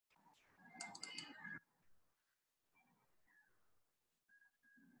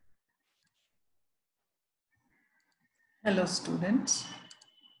Hello students.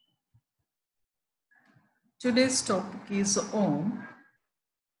 Today's topic is on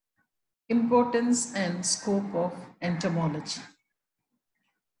importance and scope of entomology.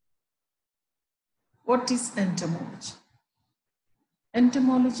 What is entomology?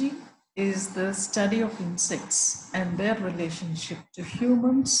 Entomology is the study of insects and their relationship to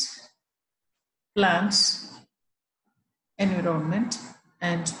humans, plants, environment,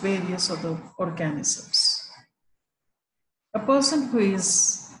 and various other organisms. A person who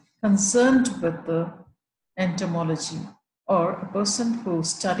is concerned with the entomology or a person who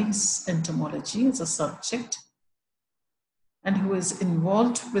studies entomology as a subject and who is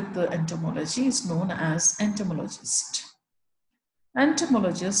involved with the entomology is known as entomologist.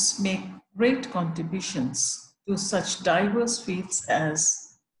 Entomologists make great contributions to such diverse fields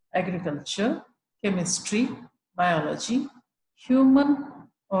as agriculture, chemistry, biology, human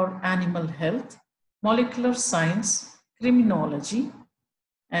or animal health, molecular science, criminology,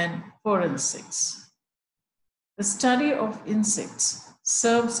 and forensics. The study of insects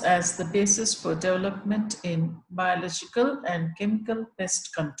serves as the basis for development in biological and chemical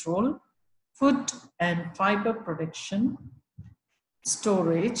pest control, food and fiber production,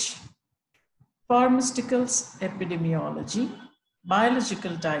 storage, pharmaceuticals epidemiology,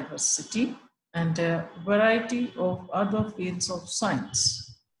 biological diversity, and a variety of other fields of science.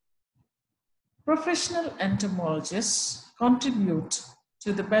 Professional entomologists contribute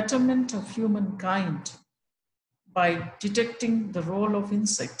to the betterment of humankind by detecting the role of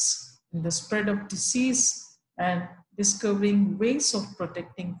insects in the spread of disease and discovering ways of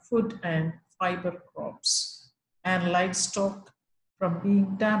protecting food and fiber crops and livestock from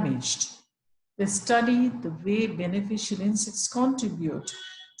being damaged. They study the way beneficial insects contribute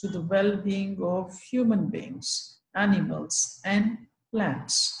to the well-being of human beings, animals, and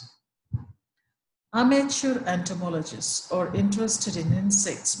plants. Amateur entomologists are interested in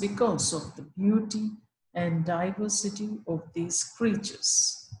insects because of the beauty and diversity of these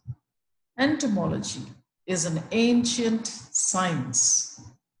creatures. Entomology is an ancient science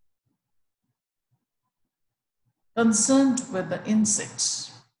concerned with the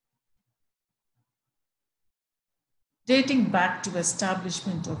insects, dating back to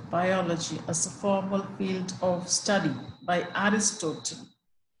establishment of biology as a formal field of study by Aristotle.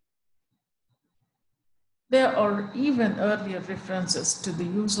 There are even earlier references to the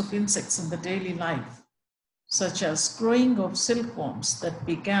use of insects in the daily life, such as growing of silkworms that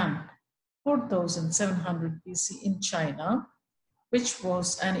began 4700 BC in China, which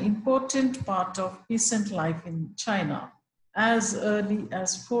was an important part of peasant life in China as early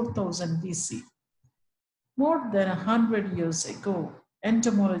as 4000 BC. More than 100 years ago,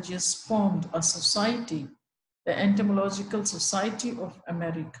 entomologists formed a society, the Entomological Society of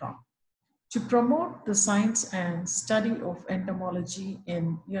America, to promote the science and study of entomology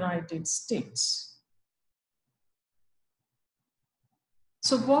in United States.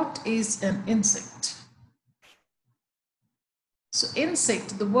 So what is an insect? So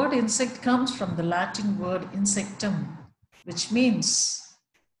insect, the word insect comes from the Latin word insectum, which means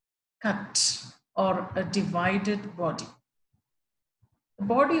cut or a divided body. The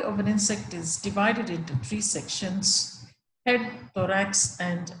body of an insect is divided into three sections: head, thorax,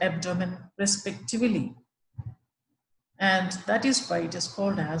 and abdomen, respectively. And that is why it is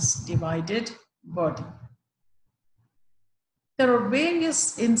called as divided body. There are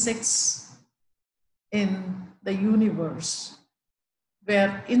various insects in the universe,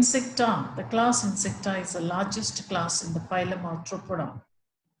 where Insecta, the class Insecta, is the largest class in the phylum Arthropoda.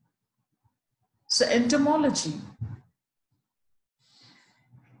 So entomology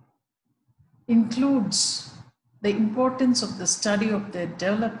includes the importance of the study of their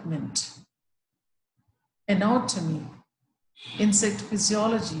development, anatomy, insect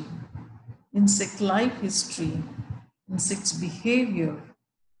physiology, insect life history, insects behavior,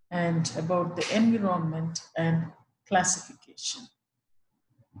 and about the environment and classification.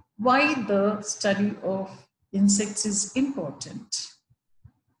 Why the study of insects is important?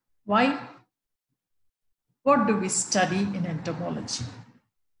 Why? What do we study in entomology?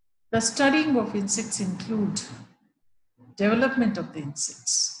 The studying of insects include development of the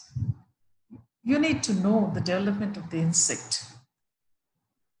insects. You need to know the development of the insect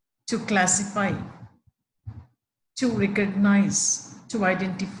to classify, to recognize, to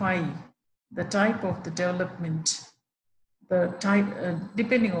identify the type of the development, the type,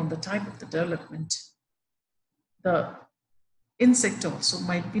 depending on the type of the development, the insect also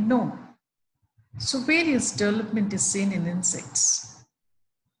might be known. So various development is seen in insects.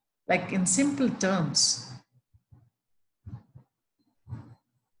 Like in simple terms,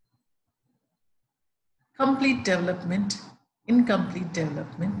 complete development, incomplete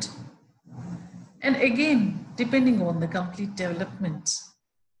development, and again, depending on the complete development.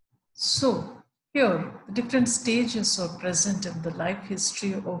 So here, the different stages are present in the life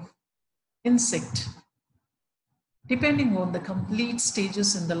history of insect. Depending on the complete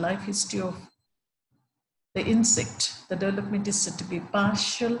stages in the life history of the insect, the development is said to be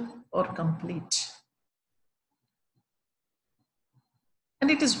partial or complete. And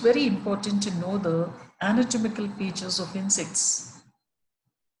it is very important to know the anatomical features of insects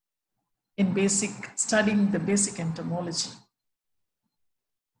in studying the basic entomology.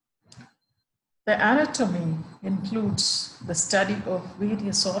 The anatomy includes the study of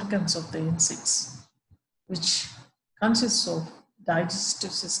various organs of the insects, which consists of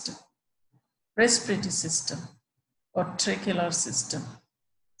digestive system, respiratory system or tracheal system,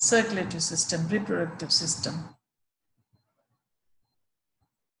 circulatory system, reproductive system,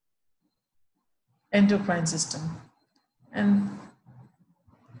 endocrine system, and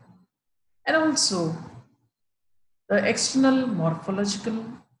also the external morphological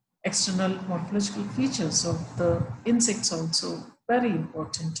features of the insects also very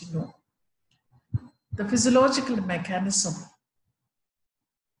important to know. The physiological mechanism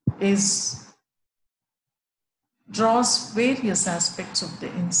draws various aspects of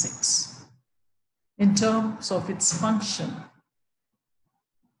the insects in terms of its function,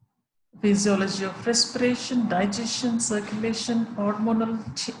 physiology of respiration, digestion, circulation, hormonal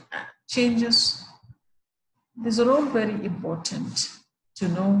changes. These are all very important to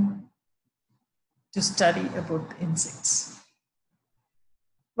know, to study about the insects.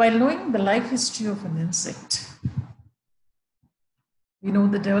 While knowing the life history of an insect, we know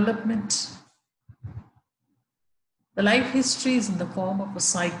the development. The life history is in the form of a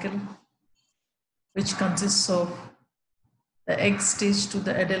cycle which consists of the egg stage to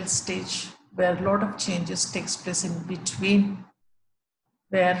the adult stage, where a lot of changes takes place in between,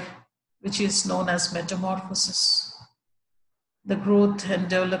 which is known as metamorphosis. The growth and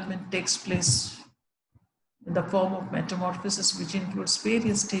development takes place in the form of metamorphosis, which includes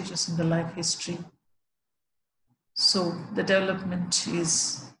various stages in the life history. So the development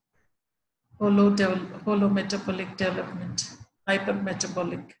is holometabolic development,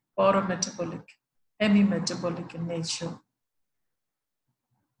 hypermetabolic, parametabolic, hemimetabolic in nature.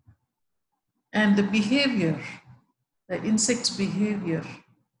 And the behavior, the insect's behavior,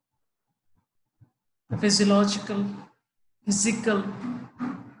 the physical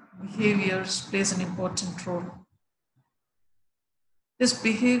behaviors plays an important role. This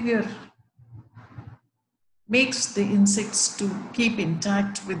behavior makes the insects to keep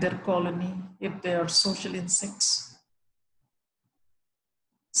intact with their colony if they are social insects.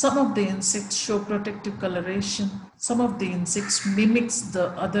 Some of the insects show protective coloration. Some of the insects mimics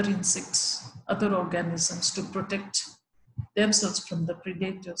the other insects, other organisms to protect themselves from the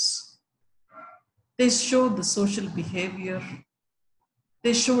predators. They show the social behavior.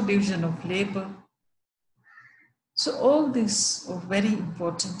 They show division of labor. So all these are very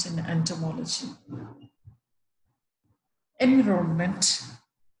important in entomology. Environment.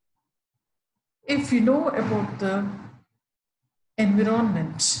 If you know about the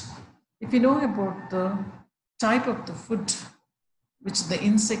environment, if you know about the type of the food which the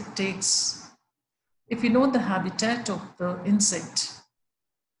insect takes, if you know the habitat of the insect,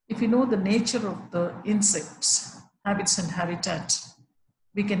 if you know the nature of the insect's habits and habitat,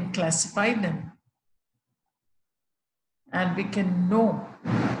 we can classify them and we can know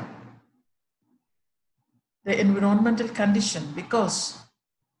the environmental condition, because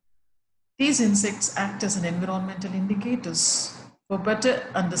these insects act as an environmental indicators for better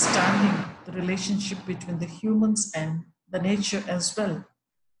understanding the relationship between the humans and the nature as well.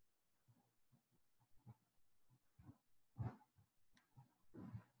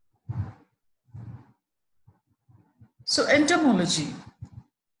 So entomology,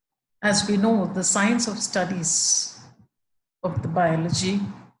 as we know, the science of studies of the biology,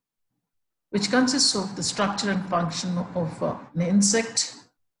 which consists of the structure and function of an insect,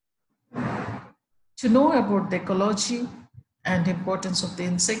 to know about the ecology and importance of the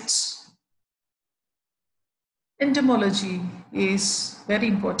insects. Entomology is very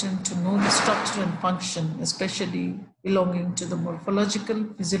important to know the structure and function, especially belonging to the morphological,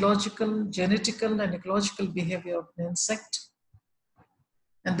 physiological, genetical, and ecological behavior of an insect,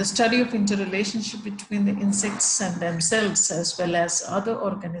 and the study of interrelationship between the insects and themselves, as well as other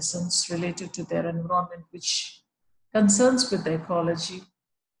organisms related to their environment, which concerns with the ecology,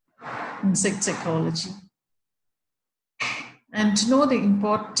 insects ecology, and to know the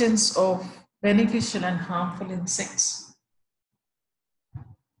importance of beneficial and harmful insects,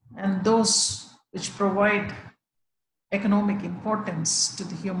 and those which provide economic importance to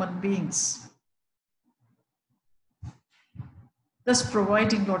the human beings, thus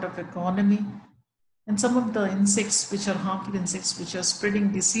providing a lot of economy. And some of the insects, which are harmful insects, which are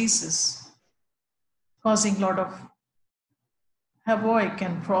spreading diseases, causing a lot of havoc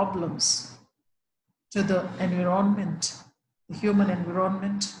and problems to the environment, the human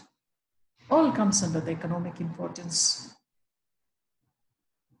environment, all comes under the economic importance.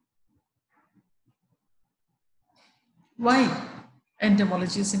 Why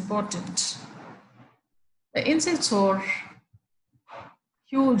entomology is important? The insects are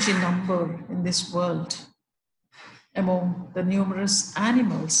huge in number in this world. Among the numerous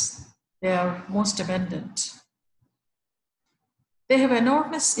animals, they are most abundant. They have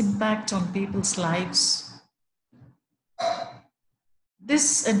enormous impact on people's lives.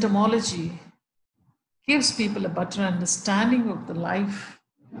 This entomology gives people a better understanding of the life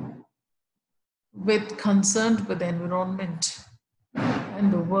with concern with the environment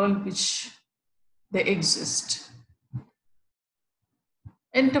and the world which they exist.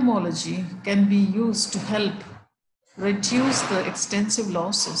 Entomology can be used to help reduce the extensive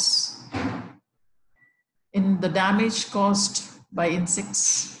losses in the damage caused by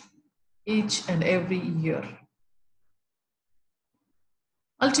insects each and every year.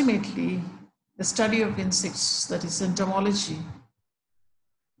 Ultimately, the study of insects, that is entomology,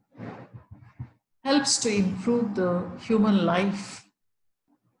 helps to improve the human life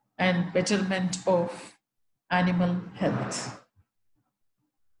and betterment of animal health.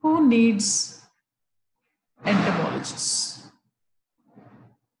 Who needs entomologists?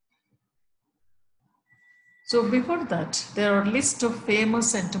 So before that, there are a list of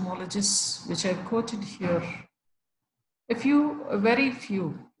famous entomologists which I've quoted here. Very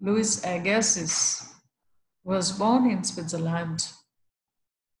few. Louis Agassiz was born in Switzerland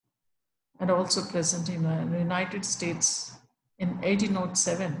and also present in the United States in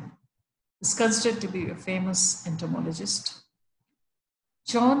 1807. Is considered to be a famous entomologist.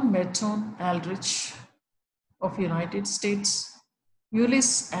 John Merton Aldrich of United States,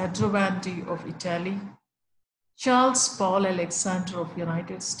 Ulysses Aldrovandi of Italy, Charles Paul Alexander of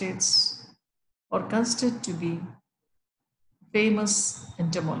United States are considered to be famous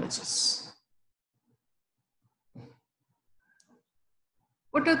entomologists.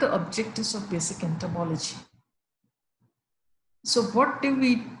 What are the objectives of basic entomology? So what do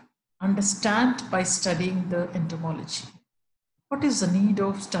we understand by studying the entomology? What is the need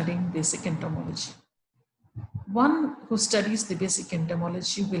of studying basic entomology? One who studies the basic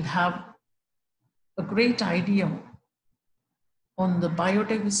entomology will have a great idea on the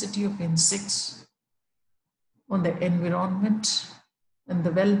biodiversity of insects, on the environment, and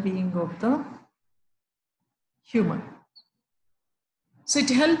the well-being of the human. So it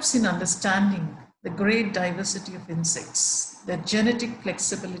helps in understanding the great diversity of insects, their genetic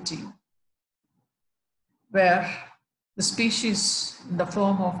flexibility, where the species in the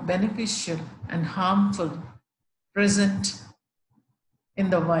form of beneficial and harmful present in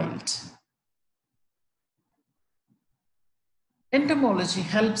the wild. Entomology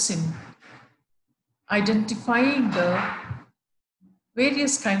helps in identifying the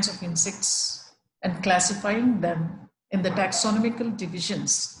various kinds of insects and classifying them in the taxonomical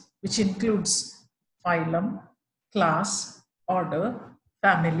divisions, which includes phylum, class, order,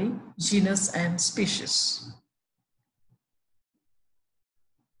 family, genus, and species.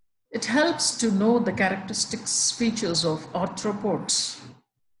 It helps to know the characteristics, features of arthropods,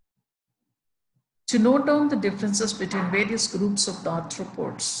 to note down the differences between various groups of the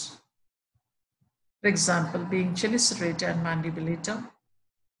arthropods, for example, being Chelicerata and Mandibulata,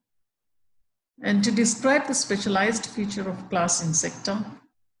 and to describe the specialized feature of class Insecta,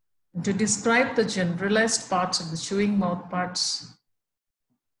 and to describe the generalized parts of the chewing mouthparts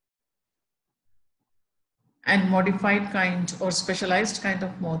and modified kind or specialized kind of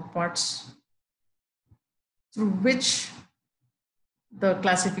mouthparts through which the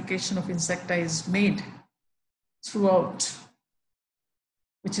classification of Insecta is made throughout,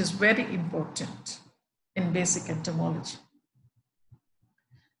 which is very important in basic entomology.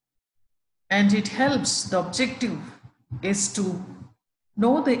 And it helps, the objective is to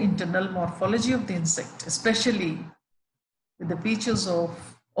know the internal morphology of the insect, especially with the features of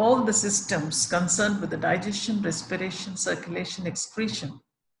all the systems concerned with the digestion, respiration, circulation, excretion,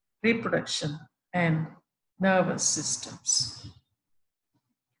 reproduction, and nervous systems.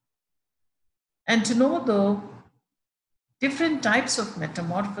 And to know the different types of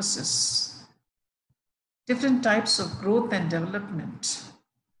metamorphosis, different types of growth and development,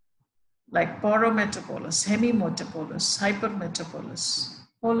 like porometabolous, hemimetabolous, hypermetabolous,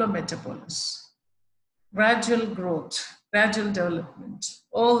 holometabolous, gradual growth, gradual development.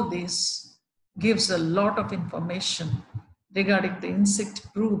 All this gives a lot of information regarding the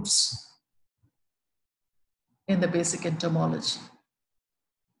insect groups in the basic entomology.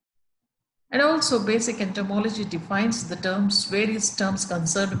 And also basic entomology defines the terms, various terms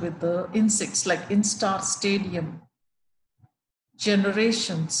concerned with the insects like instar stadium,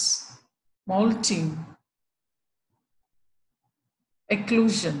 generations, molting,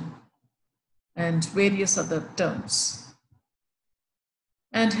 occlusion, and various other terms,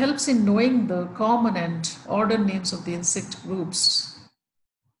 and helps in knowing the common and order names of the insect groups.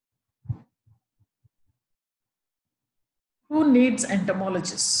 Who needs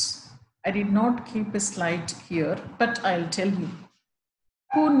entomologists? I did not keep a slide here, but I'll tell you.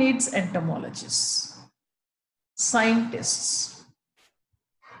 Who needs entomologists? Scientists.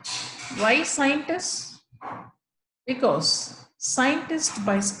 Why scientists? Because scientists,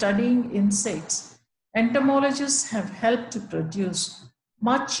 by studying insects, entomologists have helped to produce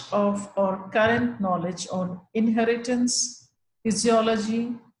much of our current knowledge on inheritance,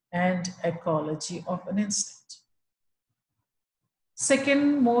 physiology, and ecology of an insect.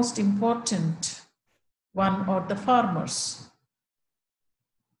 Second most important one are the farmers.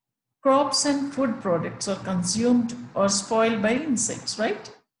 Crops and food products are consumed or spoiled by insects, right?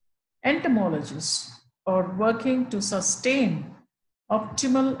 Entomologists are working to sustain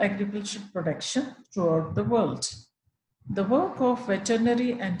optimal agricultural production throughout the world. The work of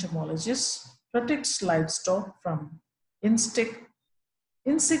veterinary entomologists protects livestock from insect-borne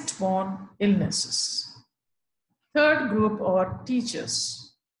illnesses. Third group are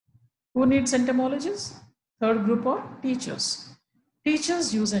teachers. Who needs entomologists? Third group are teachers.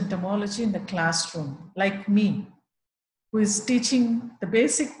 Teachers use entomology in the classroom, like me, who is teaching the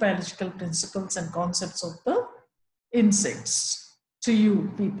basic biological principles and concepts of the insects to you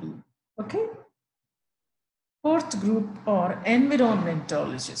people. Okay? Fourth group are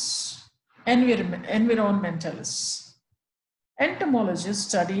environmentalists. Environmentalists. Entomologists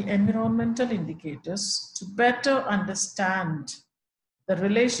study environmental indicators to better understand the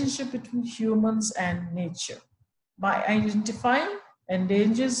relationship between humans and nature. By identifying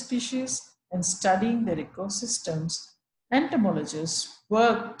endangered species and studying their ecosystems, entomologists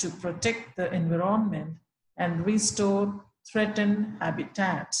work to protect the environment and restore threatened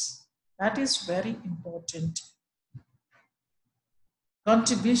habitats. That is very important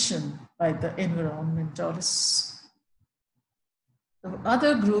contribution by the environmentalists. The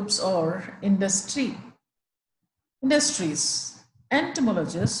other groups are industries.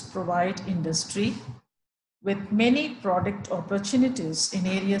 Entomologists provide industry with many product opportunities in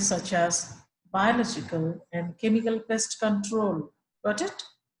areas such as biological and chemical pest control. Got it?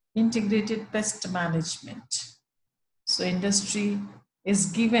 Integrated pest management. So industry is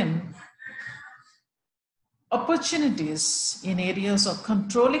given opportunities in areas of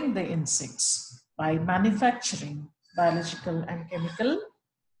controlling the insects by manufacturing biological and chemical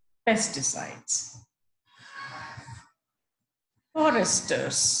pesticides.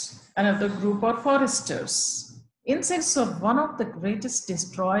 Foresters, another group are foresters. Insects are one of the greatest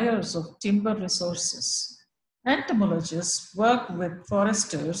destroyers of timber resources. Entomologists work with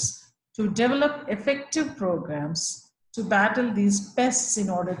foresters to develop effective programs to battle these pests in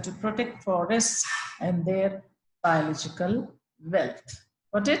order to protect forests and their biological wealth.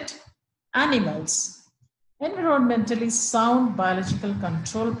 Got it? Animals. Environmentally sound biological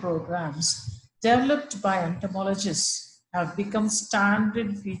control programs developed by entomologists have become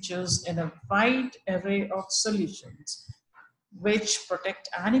standard features in a wide array of solutions which protect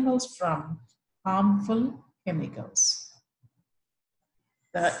animals from harmful chemicals.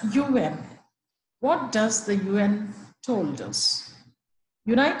 The UN. What does the UN told us?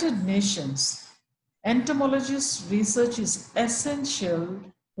 United Nations. Entomologists' research is essential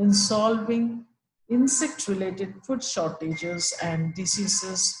in solving insect-related food shortages and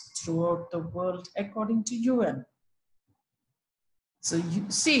diseases throughout the world, according to UN. So you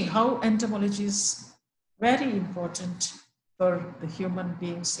see how entomology is very important for the human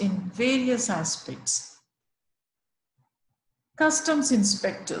beings in various aspects. Customs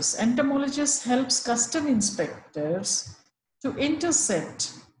inspectors. Entomologists helps custom inspectors to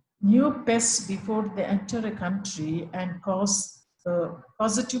intercept new pests before they enter a country and cause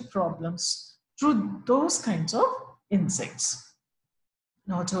positive problems through those kinds of insects.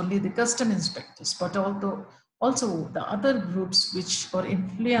 Not only the custom inspectors, but also the other groups which are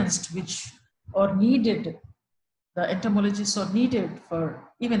influenced, which are needed, the entomologists are needed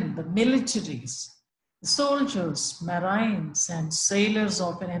for even the militaries. The soldiers, marines, and sailors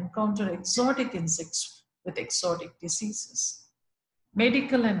often encounter exotic insects with exotic diseases.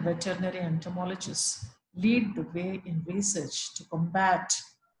 Medical and veterinary entomologists lead the way in research to combat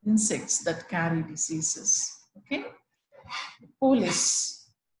insects that carry diseases. Okay, police.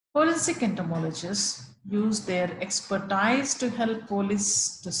 Forensic entomologists use their expertise to help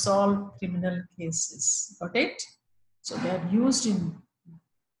police to solve criminal cases. Got it? So they are used in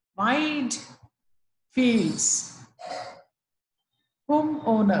wide fields.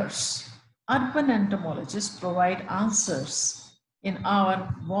 Homeowners. Urban entomologists provide answers in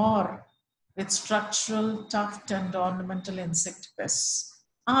our war with structural, tuft, and ornamental insect pests.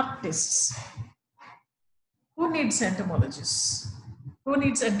 Artists. Who needs entomologists? Who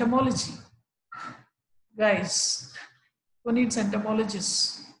needs entomology? Guys, who needs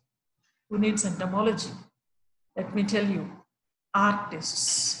entomologists? Who needs entomology? Let me tell you,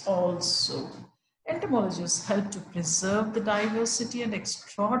 artists also. Entomologists help to preserve the diversity and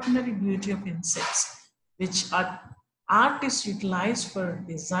extraordinary beauty of insects, which are artists utilize for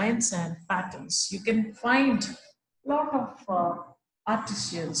designs and patterns. You can find a lot of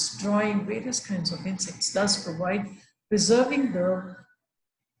artisans drawing various kinds of insects, thus provide preserving the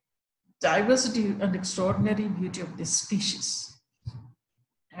diversity and extraordinary beauty of this species.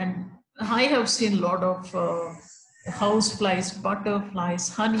 And I have seen a lot of house flies, butterflies,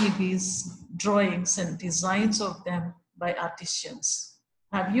 honeybees, drawings and designs of them by artisans.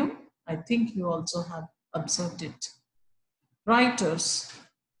 Have you? I think you also have observed it. Writers,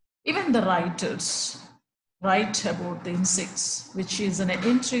 even the writers write about the insects, which is an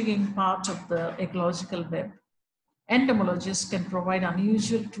intriguing part of the ecological web. Entomologists can provide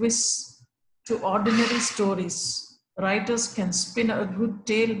unusual twists to ordinary stories. Writers can spin a good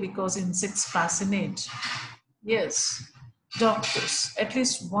tale because insects fascinate. Yes, doctors. At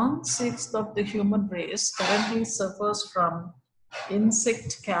least 1/6 of the human race currently suffers from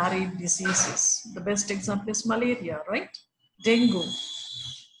insect carried diseases. The best example is malaria, right? Dengue,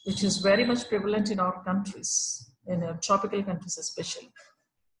 which is very much prevalent in our countries, in tropical countries especially.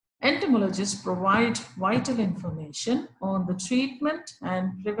 Entomologists provide vital information on the treatment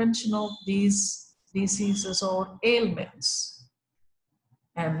and prevention of these diseases or ailments.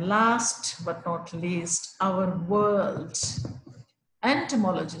 And last but not least, our world.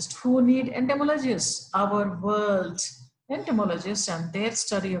 Entomologists. Who need entomologists? Our world. Entomologists and their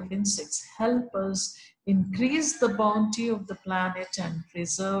study of insects help us increase the bounty of the planet and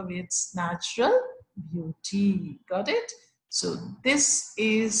preserve its natural beauty. Got it? So this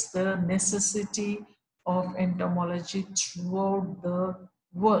is the necessity of entomology throughout the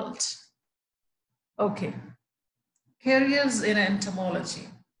world. Okay, careers in entomology.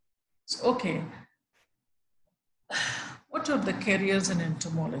 So, okay, what are the careers in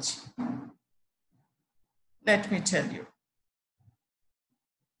entomology? Let me tell you.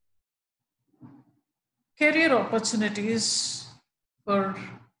 Career opportunities for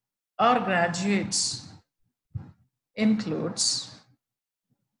our graduates includes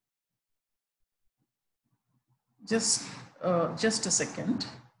just a second.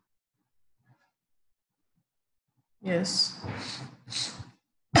 Yes.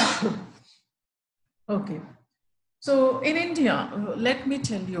 Okay. So in India, let me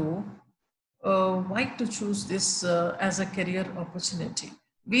tell you why to choose this as a career opportunity.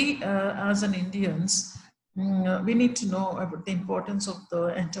 We, as an Indians, we need to know about the importance of the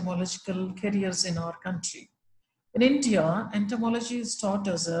entomological careers in our country. In India, entomology is taught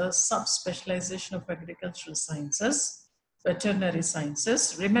as a subspecialization of agricultural sciences, veterinary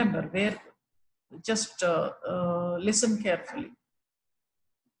sciences. Remember, where just listen carefully.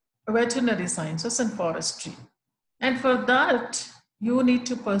 Veterinary sciences and forestry. And for that, you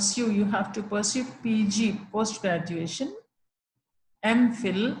have to pursue PG, post-graduation,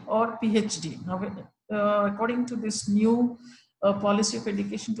 MPhil or PhD. Now, according to this new policy of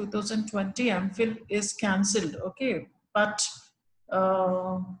education 2020, MPhil is cancelled, okay? But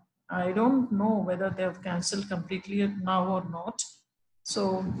I don't know whether they have cancelled completely now or not.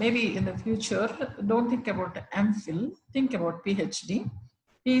 So maybe in the future, don't think about MPhil, think about PhD.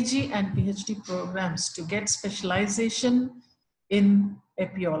 PG and PhD programs to get specialization in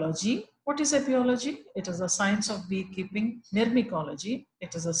apiology. What is apiology? It is a science of beekeeping. Myrmecology,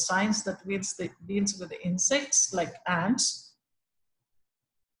 it is a science that deals with the insects like ants.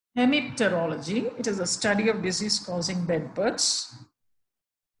 Hemipterology, it is a study of disease-causing bedbugs,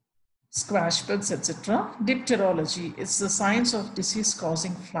 squash bugs, etc. Dipterology is the science of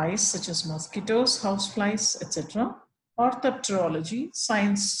disease-causing flies such as mosquitoes, houseflies, etc. Orthopterology,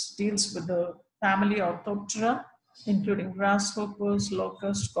 science deals with the family Orthoptera, including grasshoppers,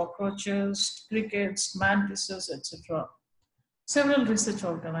 locusts, cockroaches, crickets, mantises, etc. Several research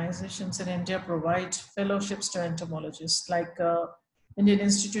organizations in India provide fellowships to entomologists like Indian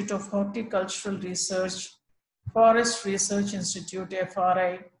Institute of Horticultural Research, Forest Research Institute,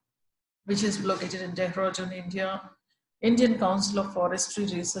 FRI, which is located in Dehradun, India, Indian Council of Forestry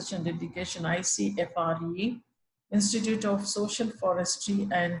Research and Education, ICFRE, Institute of Social Forestry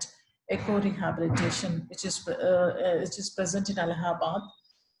and Eco-Rehabilitation, which is present in Allahabad,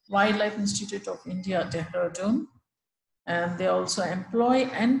 Wildlife Institute of India, Dehradun, and they also employ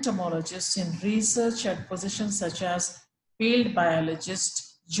entomologists in research at positions such as field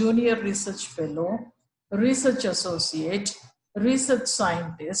biologist, junior research fellow, research associate, research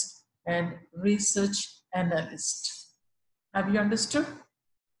scientist, and research analyst. Have you understood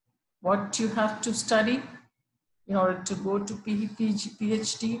what you have to study in order to go to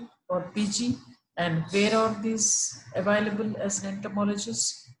PhD or PG, and where are these available as an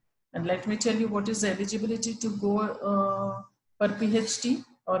entomologist? And let me tell you what is the eligibility to go for PhD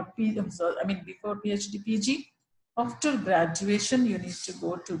or before PhD, PG. After graduation, you need to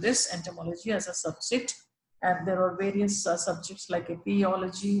go to this entomology as a subject, and there are various subjects like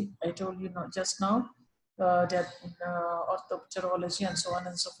epidemiology. I told you just now, that orthopterology and so on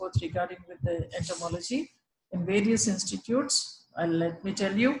and so forth regarding with the entomology in various institutes. Let me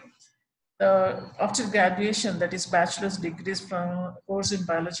tell you, after graduation, that is bachelor's degrees from course in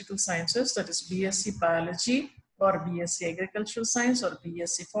biological sciences, that is BSc Biology or BSc Agricultural Science or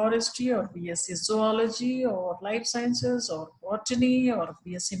BSc Forestry or BSc Zoology or Life Sciences or Botany or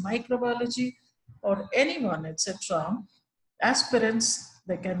BSc Microbiology or anyone, etc. Aspirants,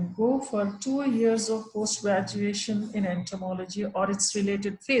 they can go for 2 years of post-graduation in entomology or its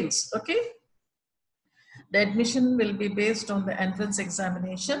related fields, okay? The admission will be based on the entrance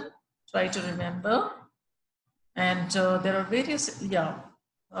examination. Try to remember. And there are various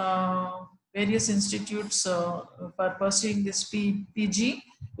institutes for pursuing this PG,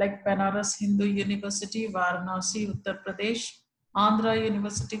 like Banaras Hindu University, Varanasi, Uttar Pradesh, Andhra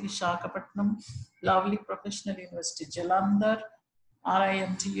University, Vishakhapatnam, Lovely Professional University, Jalandhar,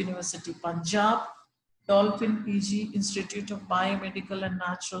 RIMT University, Punjab, Dolphin PG, Institute of Biomedical and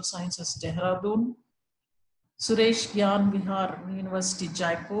Natural Sciences, Dehradun, Suresh Gyan Vihar University,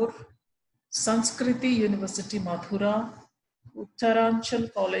 Jaipur, Sanskriti University, Mathura,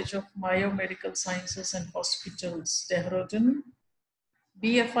 Uttaranchal College of Biomedical Sciences and Hospitals, Dehradun,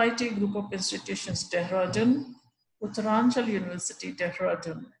 BFIT Group of Institutions, Dehradun, Uttaranchal University,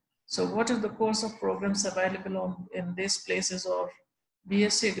 Dehradun. So what are the course of programs available in these places? Or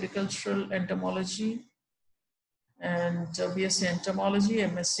BSc Agricultural Entomology and BSc Entomology,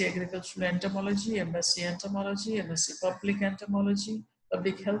 MSc Agricultural Entomology, MSc Entomology, MSc Public Entomology,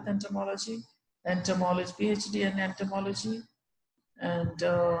 Public Health Entomology, Entomology, PhD in Entomology, and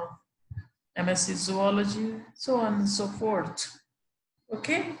MSc Zoology, so on and so forth.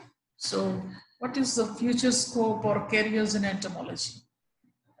 Okay, so what is the future scope or careers in entomology?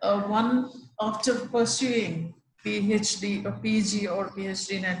 One, after pursuing PhD or PG or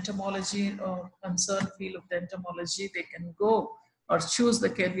PhD in entomology or concerned field of the entomology, they can go or choose the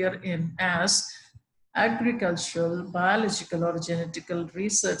career in as agricultural, biological, or genetical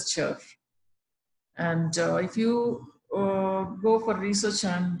researcher. And if you go for research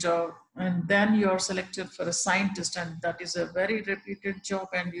and then you are selected for a scientist, and that is a very reputed job,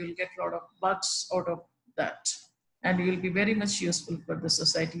 and you'll get a lot of bucks out of that, and you'll be very much useful for the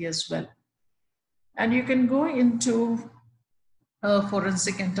society as well. And you can go into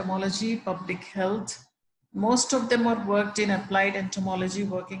forensic entomology, public health. Most of them are worked in applied entomology,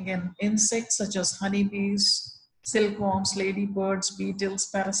 working in insects such as honeybees, silkworms, ladybirds, beetles,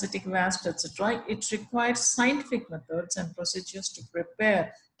 parasitic wasps, etc. It requires scientific methods and procedures to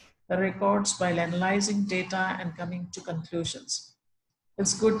prepare the records while analyzing data and coming to conclusions.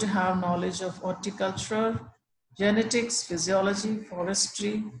 It's good to have knowledge of horticulture, genetics, physiology,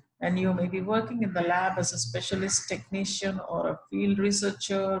 forestry, and you may be working in the lab as a specialist technician or a field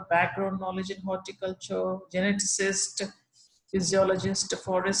researcher, background knowledge in horticulture, geneticist, physiologist,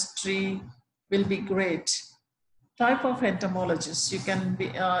 forestry will be great. Type of entomologist, you can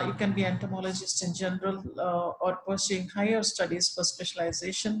be entomologist in general or pursuing higher studies for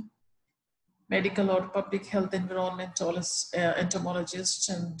specialization, medical or public health environmentalist, entomologists,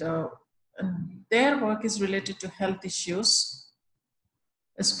 and their work is related to health issues,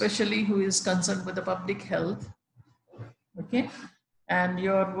 especially who is concerned with the public health. Okay, and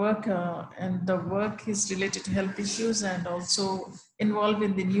your work and the work is related to health issues and also involved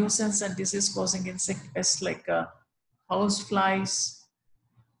in the nuisance and disease causing insect pests like house flies,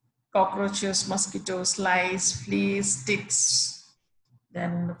 cockroaches, mosquitoes, lice, fleas, ticks.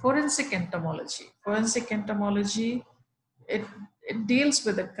 Then forensic entomology. Forensic entomology, it deals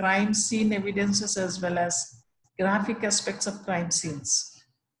with the crime scene evidences as well as graphic aspects of crime scenes.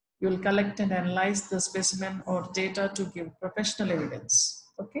 You will collect and analyze the specimen or data to give professional evidence.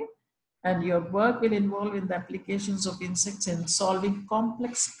 Okay? And your work will involve in the applications of insects in solving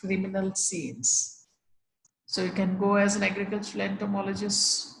complex criminal scenes. So you can go as an agricultural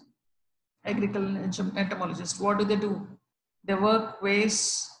entomologist. Entomologist, what do they do? They work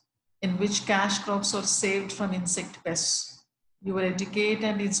ways in which cash crops are saved from insect pests. You will educate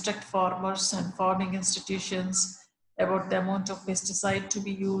and instruct farmers and farming institutions about the amount of pesticide to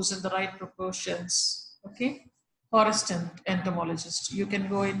be used in the right proportions. Okay, forest and entomologist. You can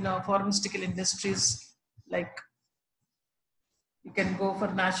go in pharmaceutical industries, like you can go for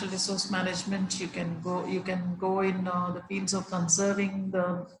natural resource management. You can go in the fields of conserving the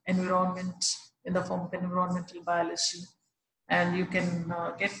environment in the form of environmental biology, and you can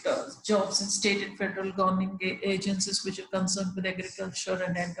get jobs in state and federal government agencies which are concerned with agriculture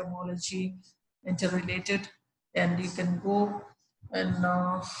and entomology interrelated. And you can go in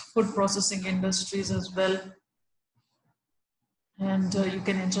food processing industries as well, and you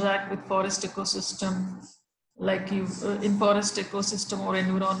can interact with forest ecosystem, like you in forest ecosystem or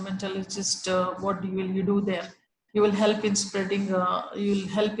environmentalist. What will you do there? You will help in spreading, you will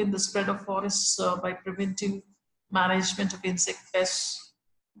help in the spread of forests by preventing management of insect pests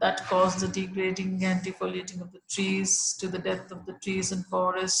that cause the degrading and defoliating of the trees to the death of the trees and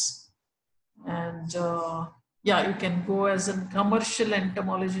forests. And yeah, you can go as a commercial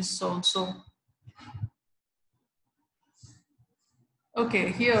entomologist also.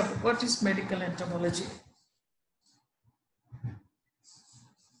 Okay, here, what is medical entomology?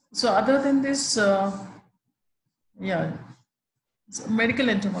 So other than this, yeah, so medical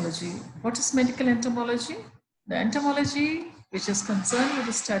entomology. What is medical entomology? The entomology which is concerned with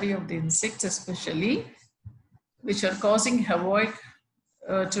the study of the insects, especially which are causing havoc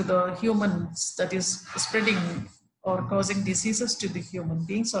to the humans, that is spreading or causing diseases to the human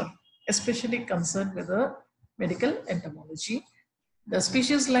beings, are especially concerned with the medical entomology. The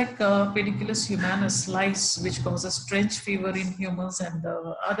species like Pediculus humanus lice, which causes trench fever in humans, and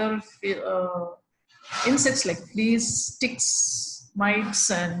other insects like fleas, ticks, mites,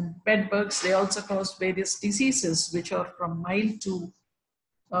 and bedbugs, they also cause various diseases which are from mild to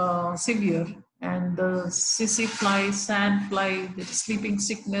severe. And the sissy fly, sand fly, the sleeping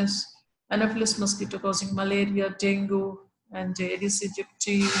sickness, Anopheles mosquito causing malaria, dengue, and Aedes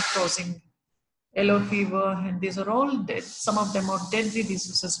aegypti causing yellow fever, and these are all dead. Some of them are deadly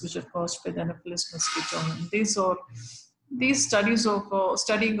diseases which are caused by the Anopheles mosquito. And these studies of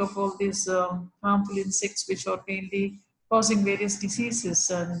studying of all these harmful insects which are mainly causing various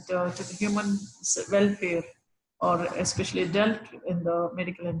diseases and to the human welfare, or especially dealt in the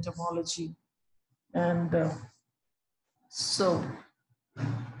medical entomology. And so,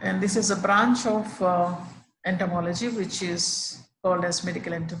 and this is a branch of entomology which is called as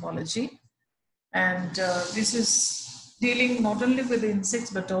medical entomology. And this is dealing not only with the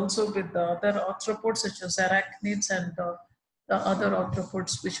insects but also with the other arthropods such as arachnids and the other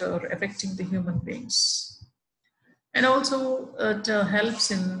arthropods which are affecting the human beings. And also it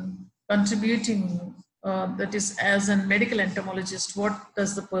helps in contributing, that is, as a medical entomologist, what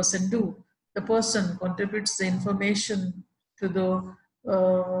does the person do? The person contributes the information to the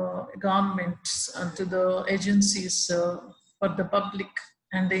governments and to the agencies for the public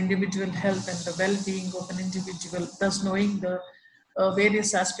and the individual health and the well-being of an individual, thus knowing the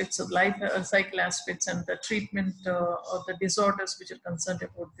various aspects of life cycle aspects and the treatment of the disorders which are concerned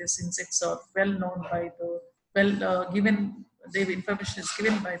about these insects are well known by the given. The information is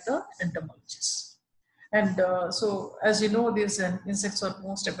given by the entomologists. And so, as you know, these insects are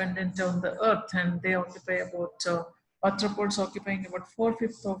most abundant on the earth, and they occupy about arthropods occupying about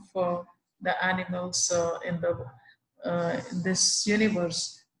 4/5 of the animals in this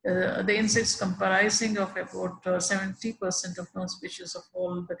universe. The insects comprising of about 70% of known species of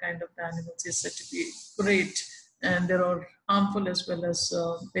all the kind of the animals is said to be great, and there are harmful as well as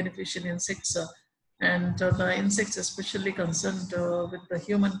beneficial insects. And the insects especially concerned with the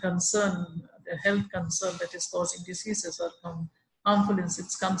human concern, the health concern that is causing diseases, or harmful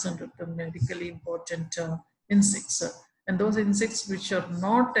insects comes under the medically important insects. And those insects which are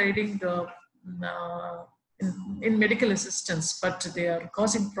not aiding the in medical assistance, but they are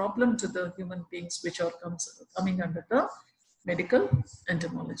causing problem to the human beings, which are coming under the medical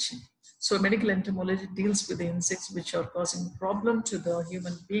entomology. So medical entomology deals with the insects which are causing problem to the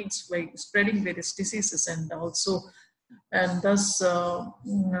human beings by spreading various diseases, and also and thus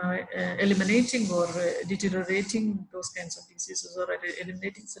eliminating or deteriorating those kinds of diseases, or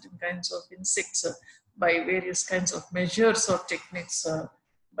eliminating certain kinds of insects by various kinds of measures or techniques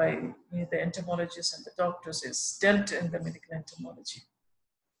by the entomologists and the doctors is dealt in the medical entomology.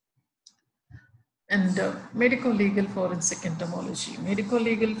 And medical legal forensic entomology. Medical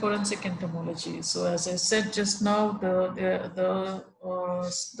legal forensic entomology. So as I said just now,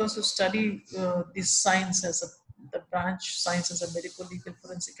 those who study this science as the branch science as a medical legal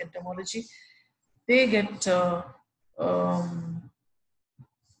forensic entomology, they get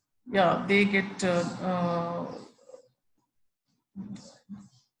yeah they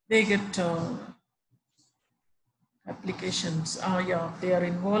get applications. Yeah, they are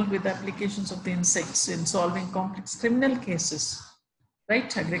involved with applications of the insects in solving complex criminal cases,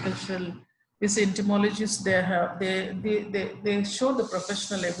 right? Agricultural, these entomologists, they show the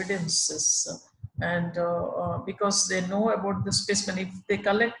professional evidences, and because they know about the specimen, if they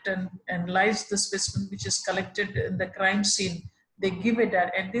collect and analyze the specimen which is collected in the crime scene, they give it,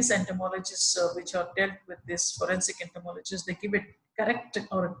 and these entomologists which are dealt with this forensic entomologists, they give it correct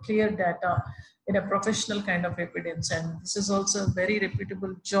or clear data in a professional kind of evidence. And this is also a very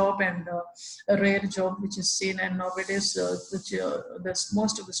reputable job and a rare job which is seen. And nowadays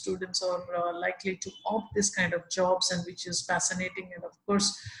most of the students are likely to opt this kind of jobs, and which is fascinating. And of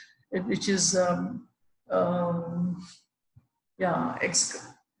course which is yeah,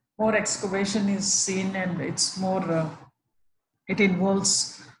 more excavation is seen, and it's more it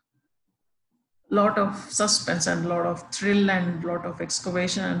involves lot of suspense and lot of thrill and lot of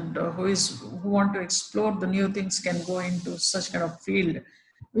excavation, and who want to explore the new things can go into such kind of field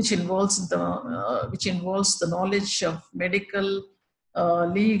which involves the knowledge of medical,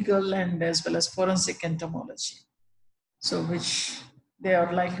 legal, and as well as forensic entomology, so which they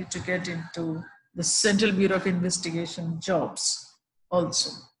are likely to get into the Central Bureau of Investigation jobs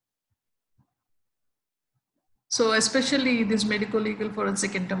also. So especially this medical legal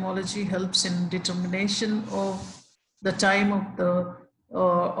forensic entomology helps in determination of the time of the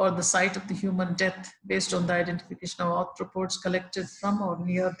or the site of the human death based on the identification of arthropods collected from or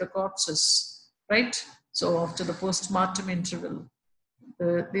near the corpses, right? So after the post-mortem interval,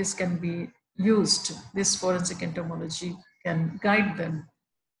 this can be used, this forensic entomology can guide them.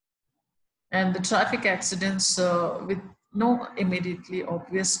 And the traffic accidents with no immediately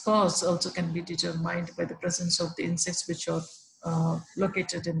obvious cause also can be determined by the presence of the insects which are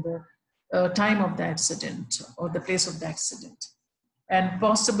located in the time of the accident or the place of the accident. And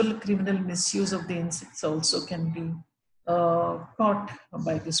possible criminal misuse of the insects also can be caught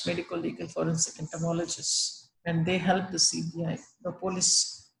by this medical legal forensic entomologists, and they help the CBI, the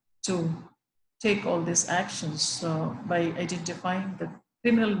police, to take all these actions by identifying the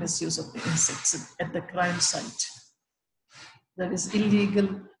criminal misuse of the insects at the crime site. There is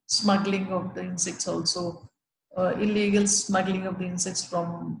illegal smuggling of the insects also, illegal smuggling of the insects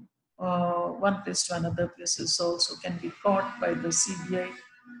from one place to another places also can be caught by the CBI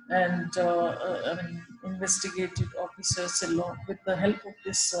and investigative officers. Along with the help of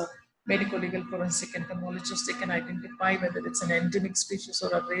this medical legal forensic entomologists, they can identify whether it's an endemic species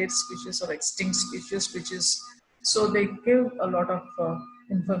or a rare species or extinct species, which is, so they give a lot of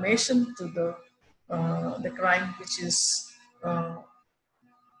information to the crime which is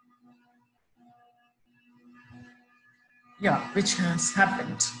which has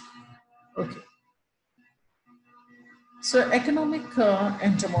happened. Okay. So economic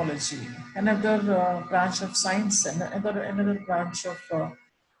entomology, another branch of science, and another branch of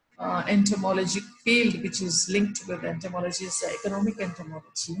entomology field which is linked with entomology is the economic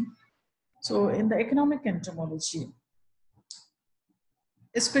entomology. So in the economic entomology,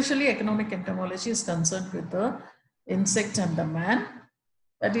 especially economic entomology is concerned with the insect and the man.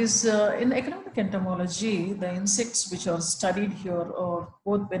 That is, in economic entomology, the insects which are studied here are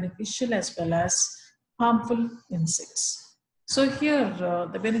both beneficial as well as harmful insects. So here,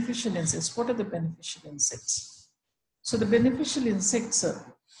 the beneficial insects, what are the beneficial insects? So the beneficial insects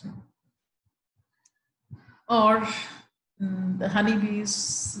are the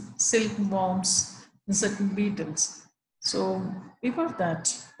honeybees, silkworms, and certain beetles. So before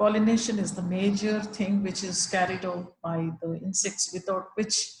that, pollination is the major thing which is carried out by the insects, without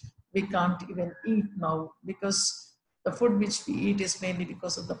which we can't even eat now, because the food which we eat is mainly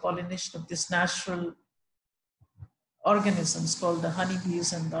because of the pollination of these natural organisms called the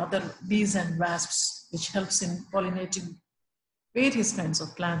honeybees and the other bees and wasps, which helps in pollinating various kinds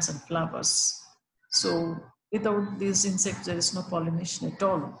of plants and flowers. So without these insects, there is no pollination at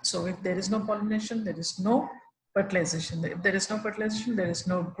all. So if there is no pollination, there is no fertilization. If there is no fertilization, there is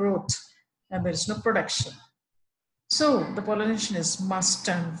no growth and there is no production. So the pollination is must,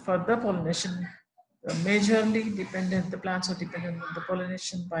 and for the pollination, majorly dependent, the plants are dependent on the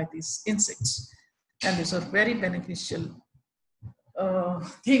pollination by these insects. And these are very beneficial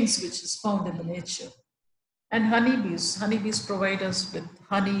things which is found in the nature. And honeybees provide us with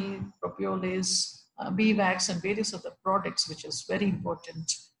honey, propolis, bee wax, and various other products, which is very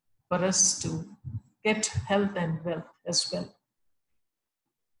important for us to get health and wealth as well.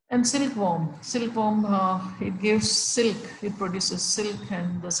 And silkworm, it gives silk, it produces silk,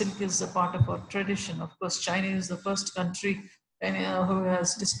 and the silk is a part of our tradition. Of course, China is the first country who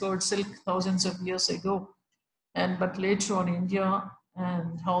has discovered silk thousands of years ago, and but later on India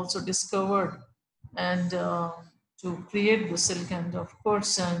and also discovered and to create the silk, and of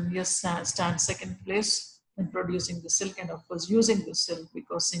course, and yes, stand second place in producing the silk, and of course using the silk,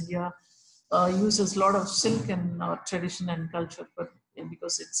 because India uses a lot of silk in our tradition and culture, but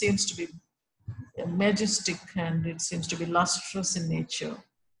because it seems to be majestic and it seems to be lustrous in nature,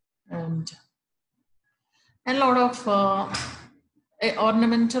 and a lot of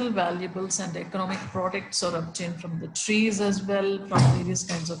ornamental valuables and economic products are obtained from the trees as well, from various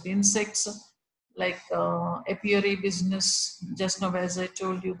kinds of insects, like apiary business. Just now, as I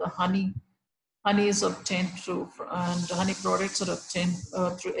told you, the honey is obtained through, and honey products are obtained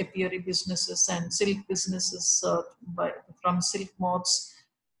through apiary businesses and silk businesses from silk moths.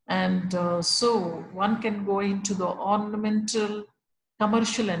 And so one can go into the ornamental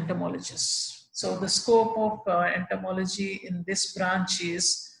commercial entomologists. So the scope of entomology in this branch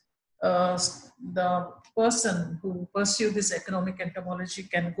is the person who pursue this economic entomology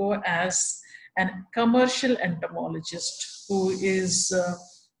can go as an commercial entomologist who is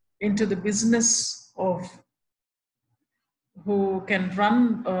into the business of, who can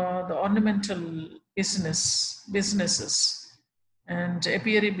run the ornamental businesses and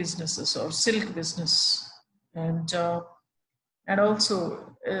apiary businesses or silk business, and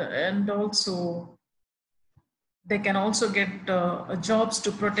also they can also get jobs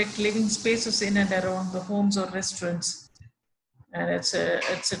to protect living spaces in and around the homes or restaurants, and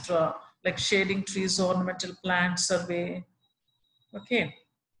etc., like shading trees, ornamental plant survey. Okay.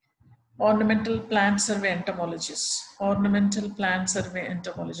 Ornamental plant survey entomologists. Ornamental plant survey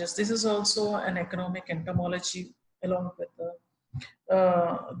entomologists. This is also an economic entomology, along with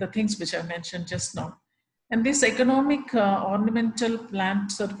the things which I mentioned just now. And this economic ornamental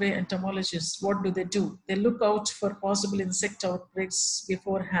plant survey entomologists, what do? They look out for possible insect outbreaks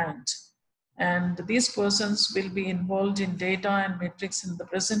beforehand. And these persons will be involved in data and metrics in the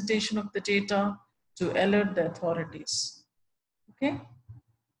presentation of the data to alert the authorities. Okay.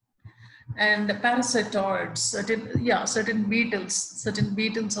 And parasitoids, certain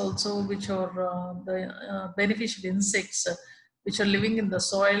beetles also, which are the beneficial insects which are living in the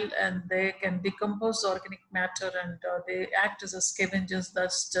soil, and they can decompose organic matter, and they act as a scavengers,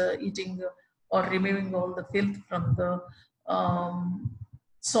 thus eating or removing all the filth from the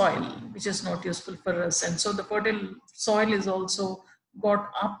soil, which is not useful for us. And so the fertile soil is also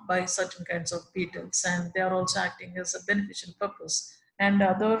got up by certain kinds of beetles, and they are also acting as a beneficial purpose. And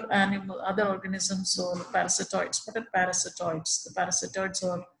other organisms or parasitoids. What are parasitoids? The parasitoids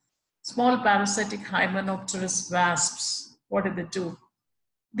are small parasitic hymenopterous wasps. What do?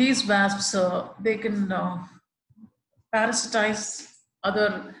 These wasps, they can parasitize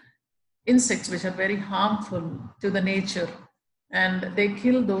other insects which are very harmful to the nature, and they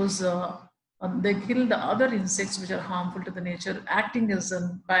kill they kill the other insects which are harmful to the nature, acting as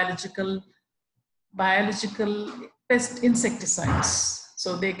a biological pest insecticides.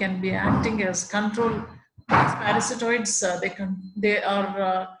 So they can be acting as control. These parasitoids, they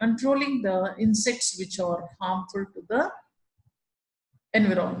are controlling the insects which are harmful to the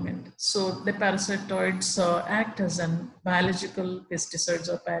environment. So the parasitoids act as an biological pesticides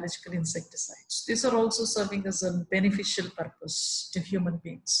or biological insecticides. These are also serving as a beneficial purpose to human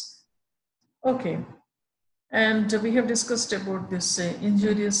beings. Okay. And we have discussed about this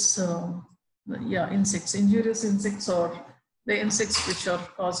injurious insects. Injurious insects are the insects which are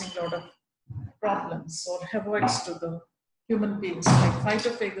causing a lot of problems or havocs to the human beings, like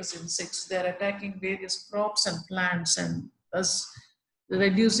phytophagous insects. They are attacking various crops and plants, and thus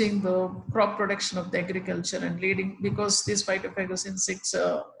reducing the crop production of the agriculture, and leading, because these phytophagous insects,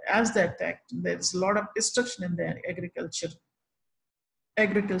 as they attack, there's a lot of destruction in the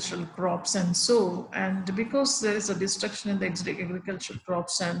agricultural crops, and because there is a destruction in the agricultural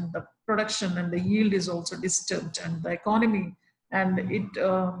crops, and the production and the yield is also disturbed, and the economy, and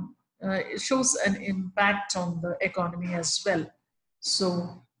it shows an impact on the economy as well.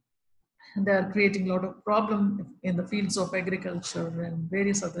 So they are creating a lot of problem in the fields of agriculture and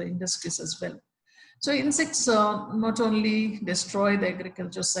various other industries as well. So insects not only destroy the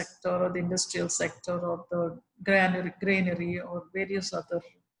agriculture sector or the industrial sector or the granary or various other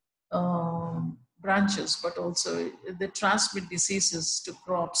branches, but also they transmit diseases to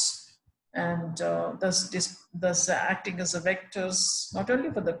crops, and thus acting as a vectors not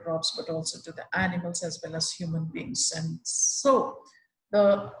only for the crops but also to the animals as well as human beings. And so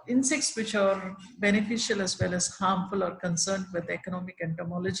the insects which are beneficial as well as harmful are concerned with economic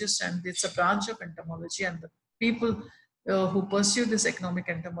entomologists, and it's a branch of entomology. And the people who pursue this economic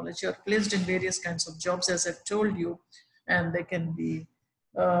entomology are placed in various kinds of jobs, as I've told you, and they can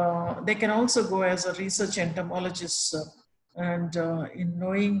also go as a research entomologist, and in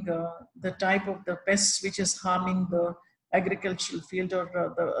knowing the type of the pests which is harming the agricultural field, or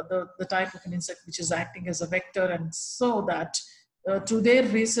the type of an insect which is acting as a vector, and so that through their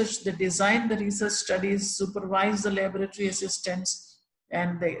research, they design the research studies, supervise the laboratory assistants,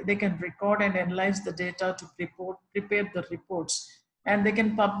 and they can record and analyze the data to prepare the reports. And they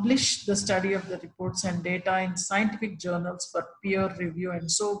can publish the study of the reports and data in scientific journals for peer review. And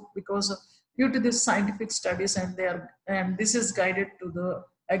so, due to this scientific studies, and this is guided to the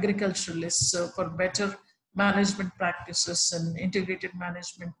agriculturalists for better management practices and integrated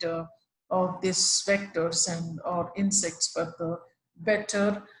management of these vectors and or insects for the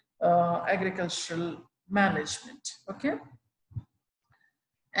better agricultural management. Okay.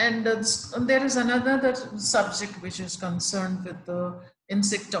 And there is another subject which is concerned with the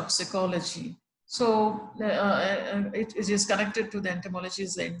insect toxicology. So it is connected to the entomology,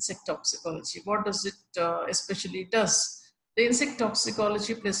 is the insect toxicology. What does it especially does? The insect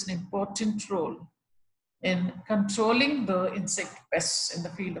toxicology plays an important role in controlling the insect pests in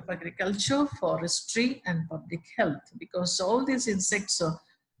the field of agriculture, forestry, and public health, because all these insects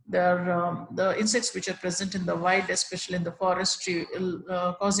the insects which are present in the wild, especially in the forestry,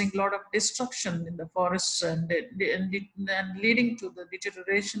 causing a lot of destruction in the forests, and leading to the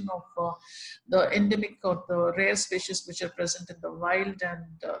deterioration of the endemic or the rare species which are present in the wild,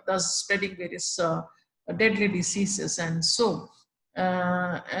 and thus spreading various deadly diseases. And so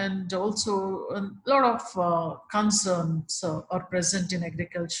and also a lot of concerns are present in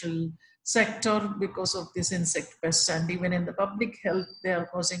agricultural sector because of this insect pests, and even in the public health they are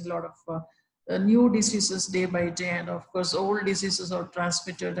causing a lot of new diseases day by day. And of course old diseases are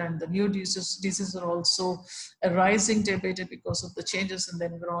transmitted, and the new diseases are also arising day by day because of the changes in the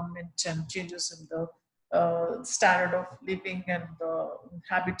environment and changes in the standard of living and the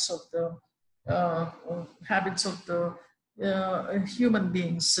habits of the human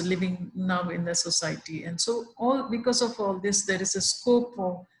beings living now in the society. And so all because of all this, there is a scope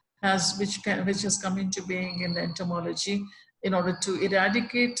for which has come into being in the entomology in order to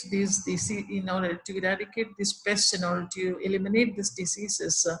eradicate in order to eradicate these pests, in order to eliminate these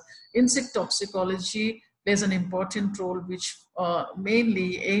diseases. Insect toxicology plays an important role, which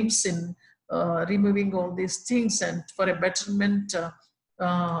mainly aims in removing all these things and for a betterment, for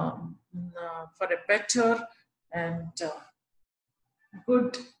a better and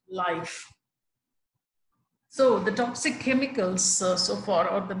good life. So the toxic chemicals so far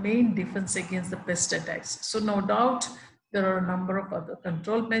are the main defense against the pest attacks. So no doubt there are a number of other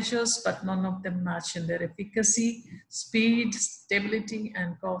control measures, but none of them match in their efficacy, speed, stability,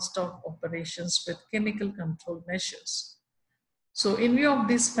 and cost of operations with chemical control measures. So in view of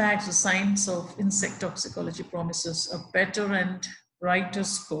these facts, the science of insect toxicology promises a better and brighter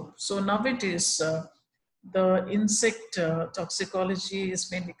scope. So nowadays, the insect toxicology is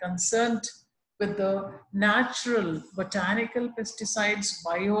mainly concerned with the natural botanical pesticides,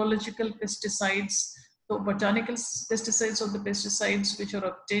 biological pesticides. So botanical pesticides are the pesticides which are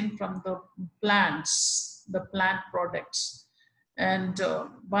obtained from the plants, the plant products. And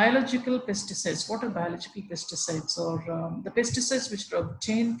biological pesticides. What are biological pesticides? Or the pesticides which are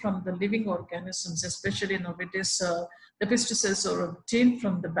obtained from the living organisms, especially nowadays, the pesticides are obtained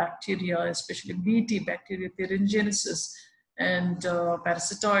from the bacteria, especially Bt, bacteria thuringiensis, and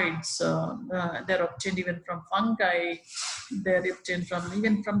parasitoids. They're obtained even from fungi. They're obtained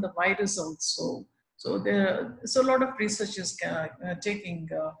even from the virus also. So a lot of research is taking,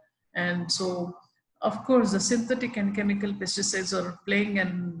 and so of course the synthetic and chemical pesticides are playing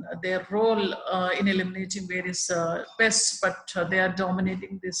their role in eliminating various pests, but they are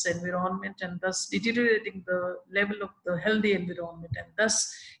dominating this environment and thus deteriorating the level of the healthy environment. And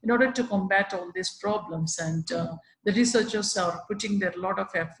thus, in order to combat all these problems, and the researchers are putting their lot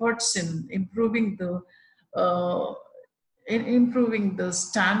of efforts in improving the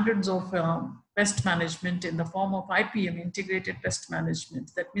standards of pest management in the form of IPM, integrated pest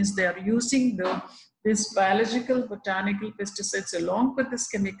management. That means they are using this biological, botanical pesticides along with this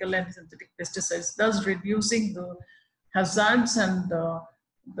chemical and synthetic pesticides, thus reducing the hazards and the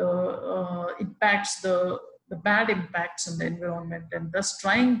impacts, the bad impacts on the environment, and thus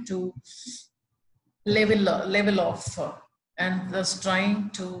trying to level of and thus trying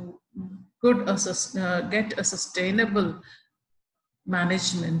to get a sustainable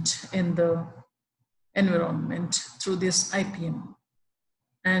management in the environment through this IPM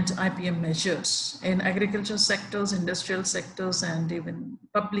and IPM measures in agriculture sectors, industrial sectors, and even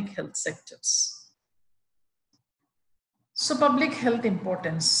public health sectors. So public health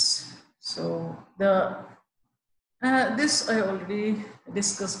importance. So the this I already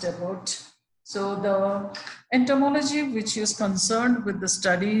discussed about. So the entomology, which is concerned with the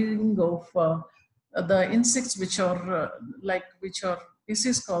studying of the insects which are which are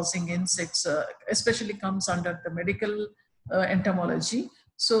disease-causing insects, especially comes under the medical entomology.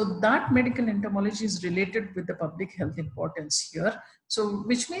 So that medical entomology is related with the public health importance here. So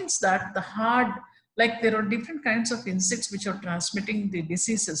which means that the hard, like there are different kinds of insects which are transmitting the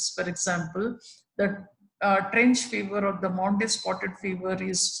diseases. For example, the trench fever or the Monday spotted fever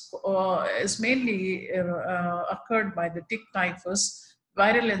is mainly occurred by the tick typhus.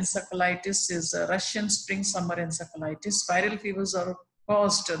 Viral encephalitis is Russian spring summer encephalitis. Viral fevers are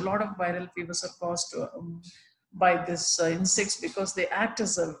caused, a lot of viral fevers are caused by this insects because they act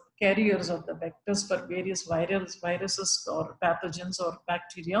as carriers of the vectors for various viruses or pathogens or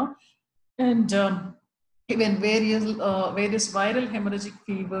bacteria. And even various viral hemorrhagic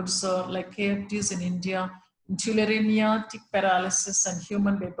fevers like KFTs in India, tularemia, tick paralysis, and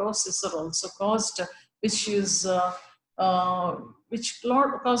human babesiosis are also caused, which is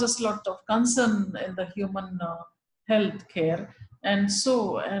causes a lot of concern in the human health care. And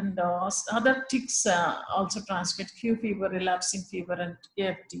so, and other ticks also transmit Q fever, relapsing fever, and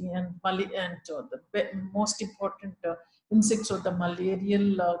KFT, and the most important insects or the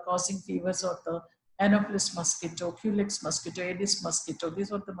malarial causing fevers or the Anopheles mosquito, Culex mosquito, Aedes mosquito.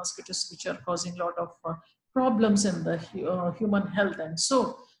 These are the mosquitoes which are causing a lot of problems in the human health.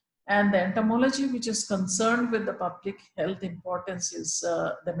 And the entomology, which is concerned with the public health importance, is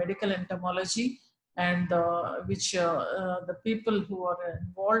the medical entomology, and the people who are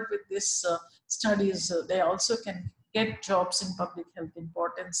involved with this studies, they also can get jobs in public health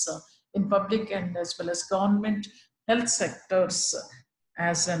importance in public and as well as government health sectors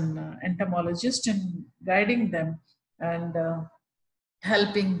as an entomologist, and guiding them and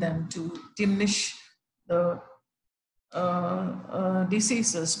helping them to diminish the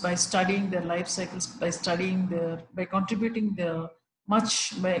diseases by studying their life cycles, by contributing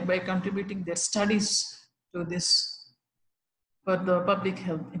by contributing their studies to this for the public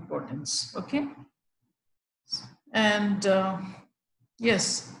health importance. Okay, and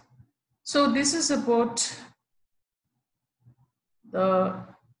yes, so this is about the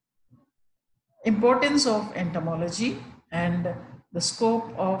importance of entomology and the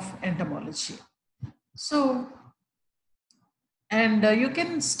scope of entomology. So, and you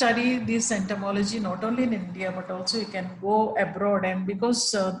can study this entomology not only in India, but also you can go abroad. And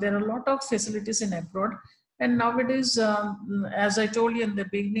because there are a lot of facilities in abroad, and nowadays, as I told you in the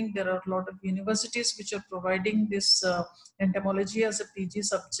beginning, there are a lot of universities which are providing this entomology as a PG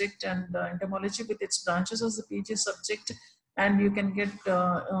subject, and entomology with its branches as a PG subject. And you can get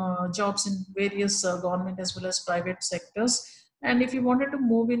jobs in various government as well as private sectors. And if you wanted to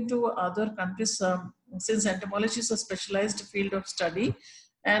move into other countries, since entomology is a specialized field of study,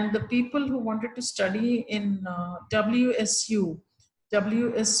 and the people who wanted to study in WSU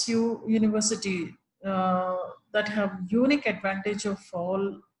University, that have unique advantage of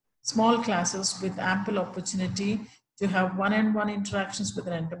all small classes with ample opportunity to have one-on-one interactions with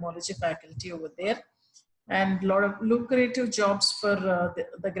an entomology faculty over there, and a lot of lucrative jobs for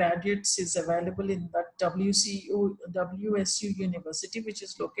the graduates is available in that WSU University, which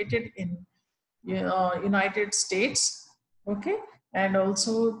is located in United States. Okay, and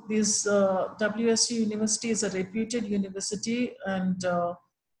also this WSU University is a reputed university, and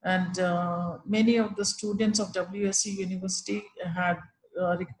many of the students of WSU University had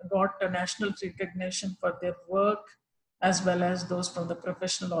got a national recognition for their work, as well as those from the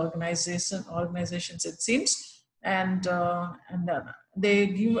professional organizations, it seems. And they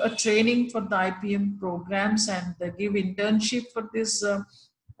give a training for the IPM programs, and they give internship for this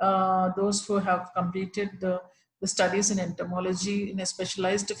those who have completed the studies in entomology in a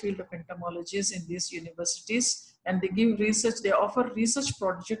specialized field of entomologies in these universities. And they give research, they offer research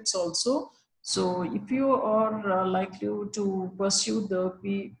projects also. So if you are likely to pursue the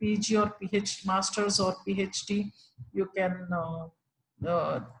PG or PhD, masters or PhD, you can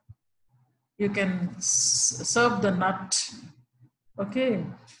uh, serve the nut. Okay,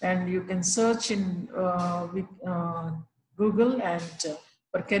 and you can search in Google and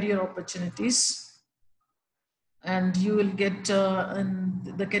for career opportunities. and you will get in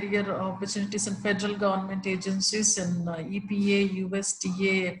the career opportunities in federal government agencies in EPA,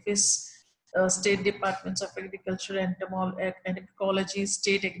 USDA, FIS, state departments of agriculture, and ecology,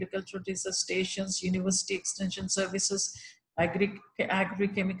 state agricultural research stations, university extension services,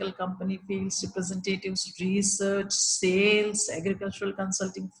 agri-chemical company fields representatives, research, sales, agricultural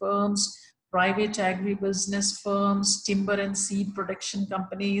consulting firms, private agribusiness firms, timber and seed production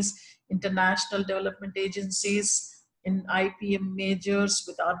companies, international development agencies, in IPM majors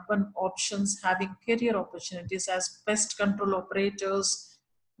with urban options having career opportunities as pest control operators,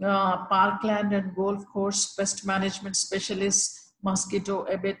 parkland and golf course pest management specialists, mosquito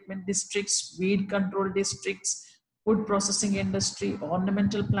abatement districts, weed control districts, food processing industry,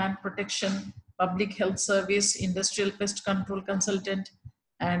 ornamental plant protection, public health service, industrial pest control consultant,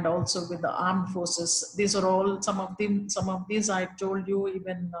 and also with the armed forces. These are all some of these I told you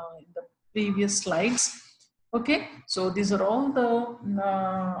even in the previous slides. Okay, so these are all the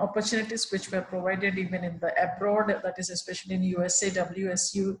opportunities which were provided even in the abroad, that is especially in USA,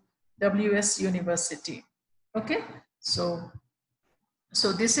 WS University. Okay, so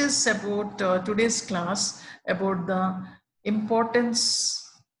this is about today's class about the importance.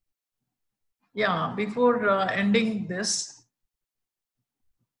 Yeah, before ending this,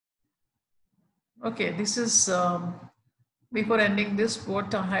 okay, this is before ending this,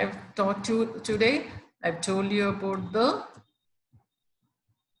 what I have taught you today. I've told you about the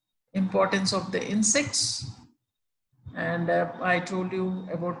importance of the insects, and I told you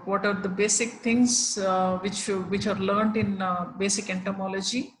about what are the basic things which are learned in basic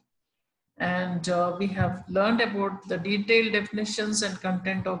entomology, and we have learned about the detailed definitions and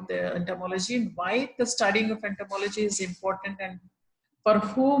content of the entomology and why the studying of entomology is important, and for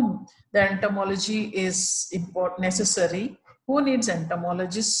whom the entomology is necessary, who needs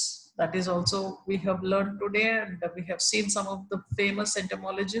entomologists. That is also we have learned today, and we have seen some of the famous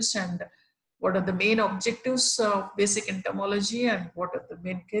entomologists and what are the main objectives of basic entomology and what are the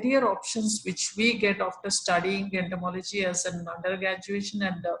main career options which we get after studying entomology as an undergraduation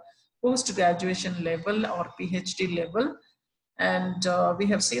and post graduation level or PhD level. And we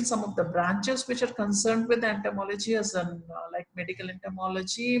have seen some of the branches which are concerned with entomology as an like medical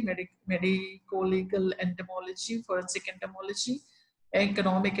entomology, medico-legal entomology, forensic entomology,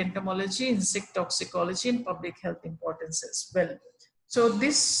 economic entomology, insect toxicology, and public health importance as well. So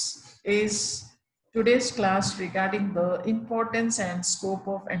this is today's class regarding the importance and scope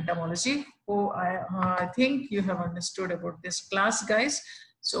of entomology. So I think you have understood about this class, guys.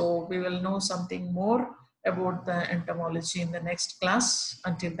 So we will know something more about the entomology in the next class.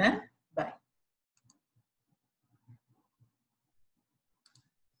 Until then,